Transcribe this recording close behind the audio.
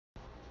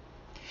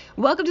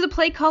Welcome to the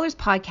PlayCallers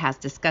podcast,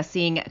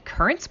 discussing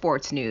current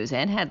sports news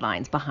and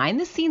headlines behind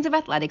the scenes of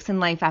athletics and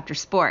life after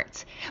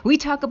sports. We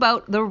talk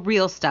about the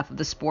real stuff of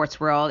the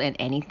sports world, and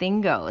anything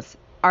goes.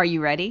 Are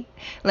you ready?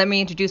 Let me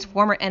introduce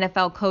former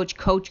NFL coach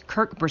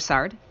Kirk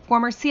Broussard,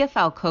 former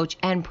CFL coach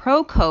and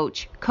pro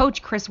coach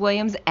Chris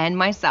Williams, and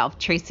myself,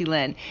 Tracy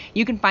Lynn.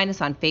 You can find us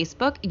on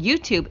Facebook,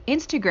 YouTube,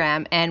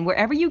 Instagram, and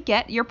wherever you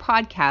get your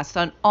podcasts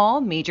on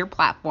all major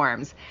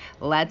platforms.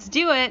 Let's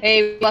do it.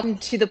 Hey, welcome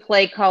to the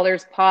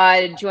PlayCallers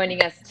POD.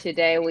 Joining us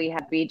today, we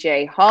have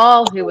BJ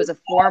Hall, who was a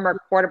former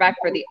quarterback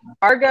for the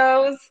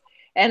Argos.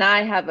 And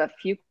I have a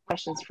few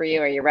questions for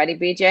you. Are you ready,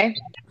 BJ?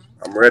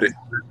 I'm ready.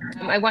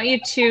 I want you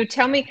to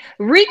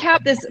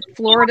recap this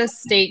Florida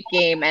State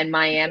game and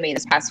Miami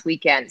this past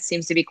weekend.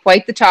 Seems to be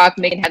quite the talk,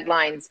 making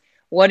headlines.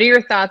 What are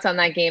your thoughts on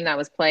that game that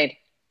was played?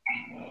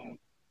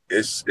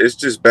 It's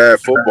just bad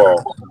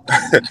football.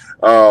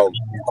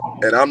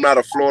 And I'm not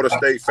a Florida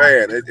State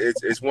fan.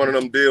 It's one of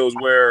them deals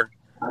where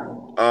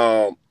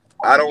I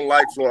don't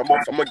like Florida.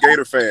 I'm a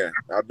Gator fan.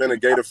 I've been a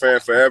Gator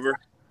fan forever.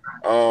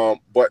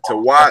 But to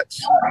watch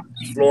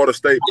Florida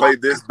State play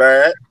this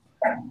bad,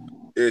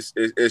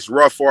 it's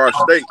rough for our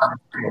state.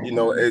 You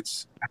know,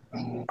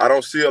 I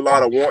don't see a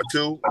lot of want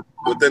to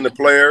within the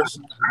players.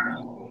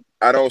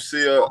 I don't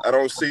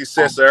see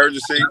sense of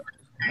urgency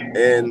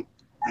in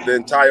the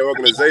entire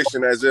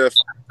organization, as if,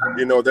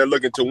 you know, they're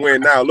looking to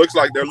win now. It looks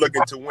like they're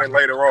looking to win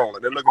later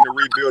on. They're looking to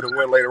rebuild and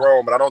win later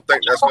on, but I don't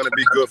think that's going to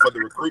be good for the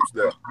recruits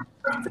there,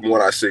 from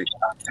what I see.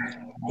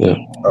 Yeah.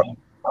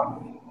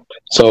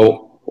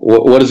 So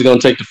what is it going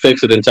to take to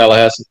fix it in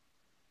Tallahassee?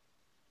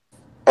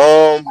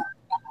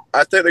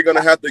 I think they're going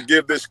to have to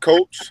give this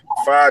coach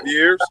 5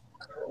 years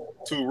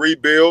to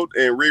rebuild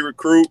and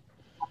re-recruit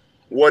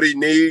what he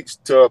needs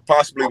to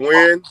possibly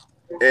win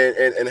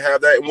and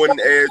have that winning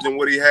edge and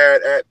what he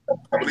had at,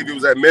 I believe he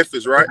was at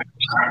Memphis, right?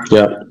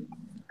 Yeah.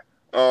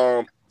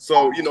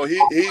 So, you know,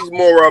 he's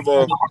more of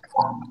a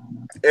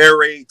air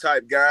raid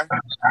type guy.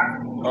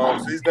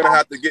 So he's going to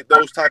have to get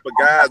those type of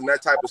guys and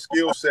that type of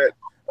skill set,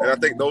 and I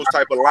think those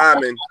type of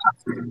linemen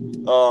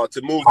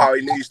to move how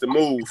he needs to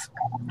move.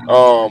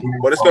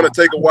 But it's going to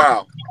take a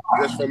while.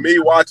 Just for me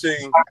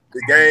watching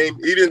the game,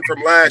 even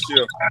from last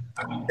year,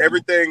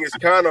 everything is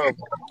kind of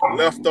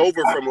left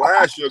over from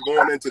last year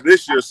going into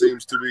this year,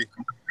 seems to be,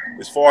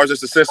 as far as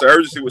just a sense of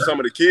urgency with some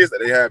of the kids that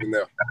they have in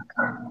there.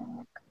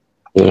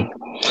 Yeah.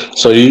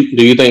 So do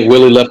you think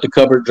Willie left the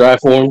cupboard dry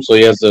for him, so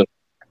he has to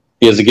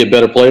get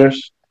better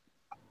players?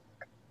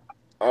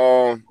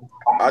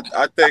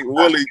 I think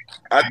Willie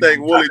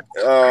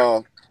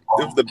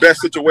it was the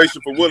best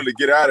situation for Willie to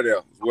get out of there,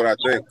 is what I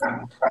think.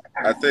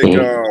 I think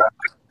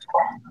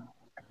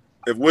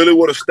if Willie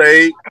would have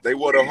stayed, they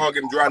would have hung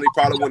him dry, and he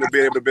probably wouldn't have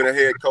been able to be a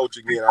head coach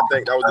again. I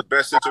think that was the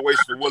best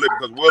situation for Willie,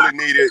 because Willie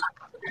needed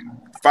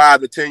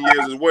 5 to 10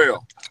 years as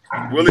well.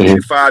 Willie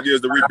needed 5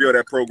 years to rebuild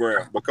that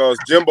program, because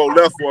Jimbo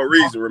left for a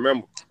reason,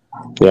 remember?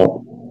 Yeah.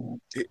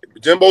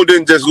 Jimbo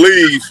didn't just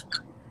leave,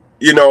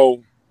 you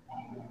know.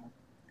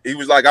 He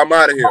was like, I'm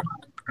out of here.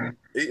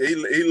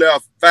 He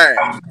left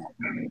fast.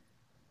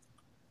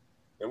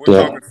 And we're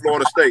talking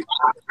Florida State.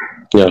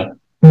 Yeah.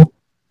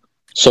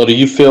 So do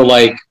you feel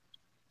like,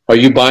 are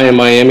you buying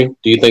Miami?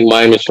 Do you think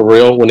Miami's for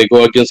real when they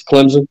go against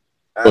Clemson?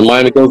 Absolutely. When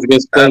Miami goes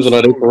against Clemson,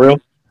 Are they for real?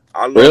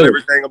 I love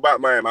everything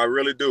about Miami. I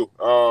really do.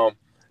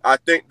 I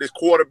think this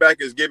quarterback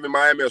is giving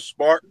Miami a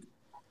spark.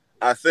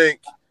 I think,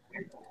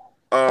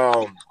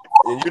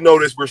 and you know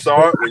this,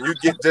 Broussard, when you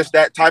get just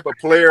that type of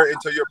player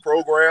into your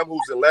program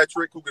who's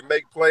electric, who can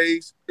make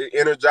plays, it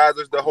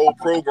energizes the whole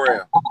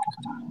program.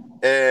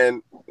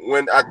 And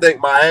when I think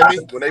Miami,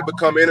 when they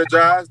become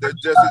energized, they're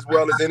just as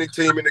well as any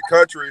team in the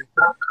country.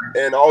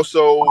 And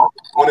also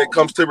when it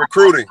comes to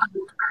recruiting,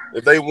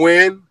 if they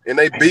win and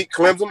they beat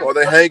Clemson or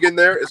they hang in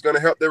there, it's going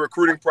to help their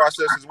recruiting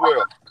process as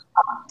well.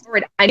 All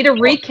right, I need a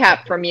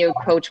recap from you,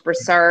 Coach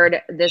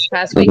Broussard. This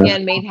past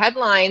weekend made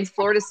headlines,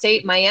 Florida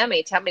State,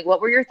 Miami. Tell me, what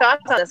were your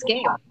thoughts on this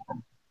game?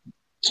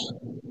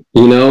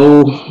 You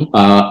know,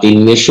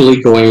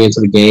 initially going into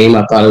the game,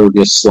 I thought it would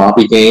be a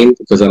sloppy game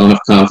because I don't have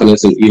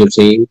confidence in either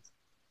team.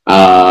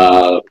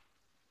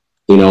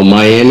 You know,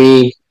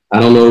 Miami, I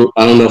don't know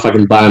if I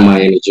can buy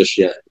Miami just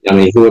yet. I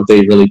mean, who have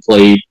they really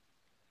played?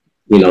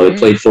 You know, they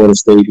played Florida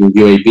State and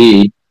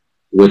UAB,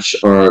 which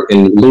are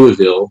in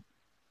Louisville,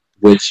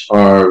 which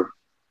are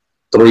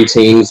 3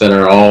 teams that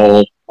are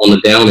all on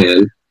the down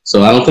end.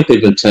 So I don't think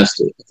they've been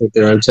tested. I think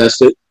they're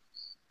untested.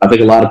 I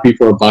think a lot of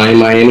people are buying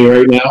Miami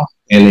right now,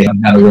 and they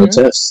haven't had a real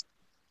test.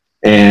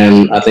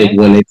 And I think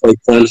when they play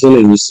Clemson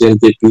and you see them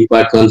get beat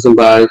by Clemson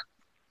by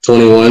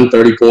 21,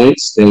 30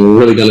 points, then we're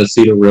really going to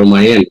see the real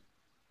Miami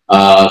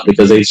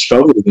because they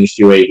struggled against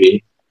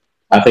UAB.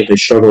 I think they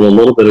struggled a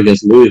little bit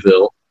against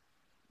Louisville,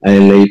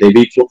 and they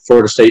beat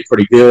Florida State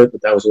pretty good,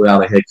 but that was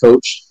without a head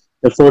coach.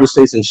 And Florida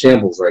State's in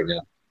shambles right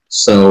now.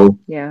 So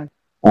yeah,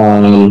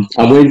 I'm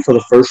waiting for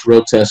the first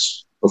real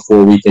test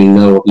before we can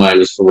know if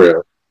Miami's for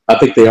real. I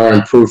think they are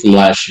improved from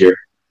last year.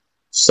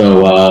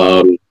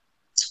 So,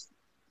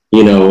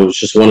 you know, it's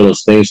just one of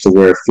those things to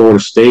where Florida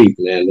State,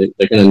 man,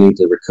 they're going to need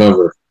to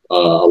recover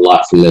a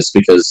lot from this,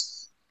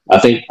 because I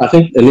think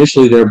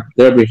initially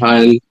they're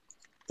behind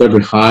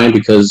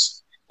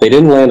because they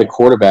didn't land a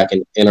quarterback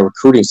in a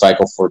recruiting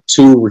cycle for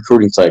 2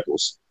 recruiting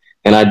cycles,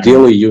 and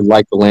ideally you'd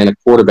like to land a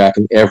quarterback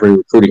in every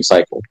recruiting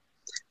cycle.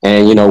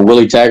 And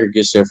Willie Taggart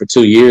gets there for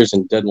 2 years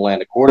and doesn't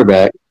land a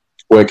quarterback,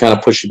 where it kind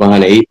of pushes you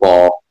behind the 8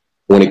 ball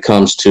when it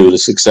comes to the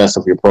success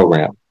of your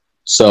program.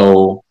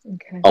 So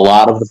a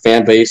lot of the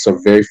fan base are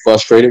very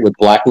frustrated with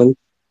Blackman,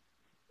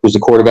 who's the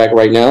quarterback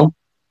right now.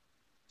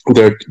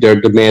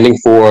 They're demanding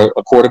for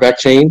a quarterback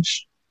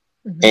change,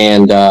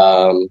 and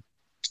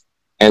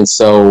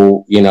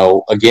so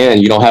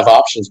again, you don't have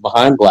options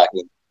behind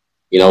Blackman.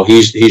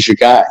 He's your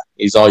guy.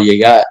 He's all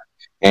you got,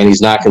 and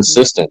he's not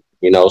consistent.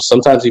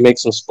 Sometimes he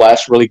makes some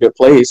splash really good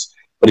plays,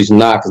 but he's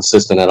not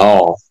consistent at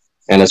all,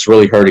 and it's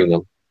really hurting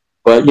them.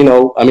 But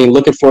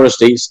look at Florida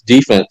State's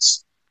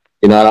defense.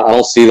 I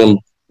don't see them,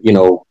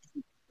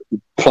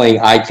 playing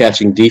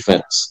eye-catching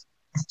defense.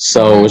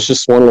 So it's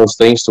just one of those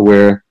things to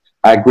where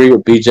I agree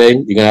with BJ.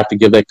 You're going to have to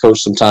give that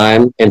coach some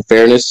time and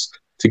fairness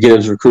to get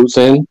his recruits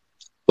in.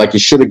 Like you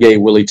should have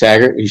gave Willie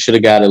Taggart. He should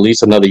have got at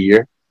least another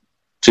year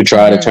to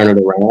try to turn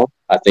it around.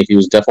 I think he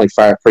was definitely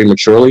fired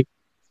prematurely.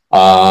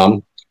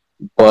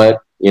 But,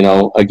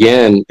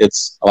 again,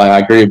 I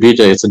agree with BJ.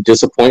 It's a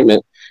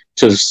disappointment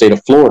to the state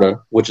of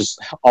Florida, which has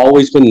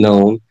always been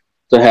known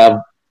to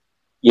have,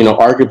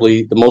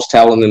 arguably the most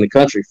talent in the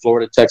country,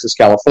 Florida, Texas,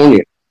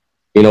 California.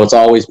 It's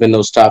always been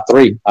those top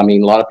 3. I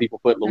mean, a lot of people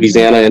put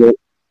Louisiana in it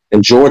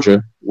and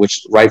Georgia,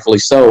 which rightfully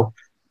so.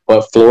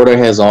 But Florida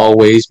has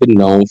always been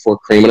known for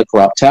cream of the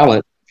crop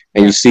talent.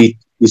 And you see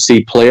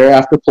player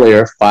after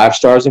player, 5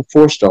 stars and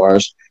 4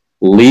 stars,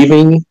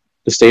 leaving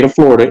the state of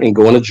Florida and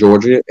going to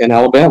Georgia and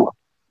Alabama.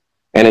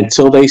 And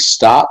until they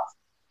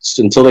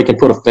can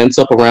put a fence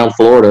up around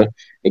Florida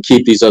and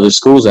keep these other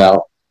schools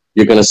out,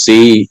 you're going to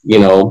see,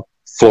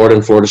 Florida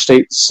and Florida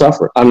State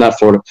suffer. I'm not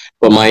Florida,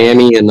 but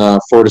Miami and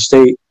Florida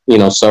State,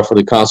 suffer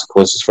the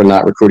consequences for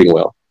not recruiting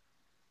well.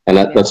 And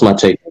that's my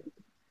take.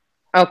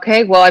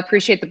 Okay, well, I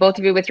appreciate the both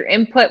of you with your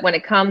input when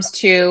it comes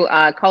to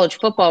college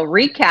football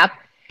recap.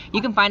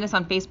 You can find us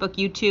on Facebook,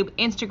 YouTube,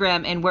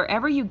 Instagram, and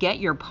wherever you get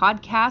your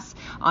podcasts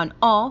on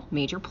all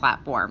major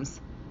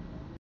platforms.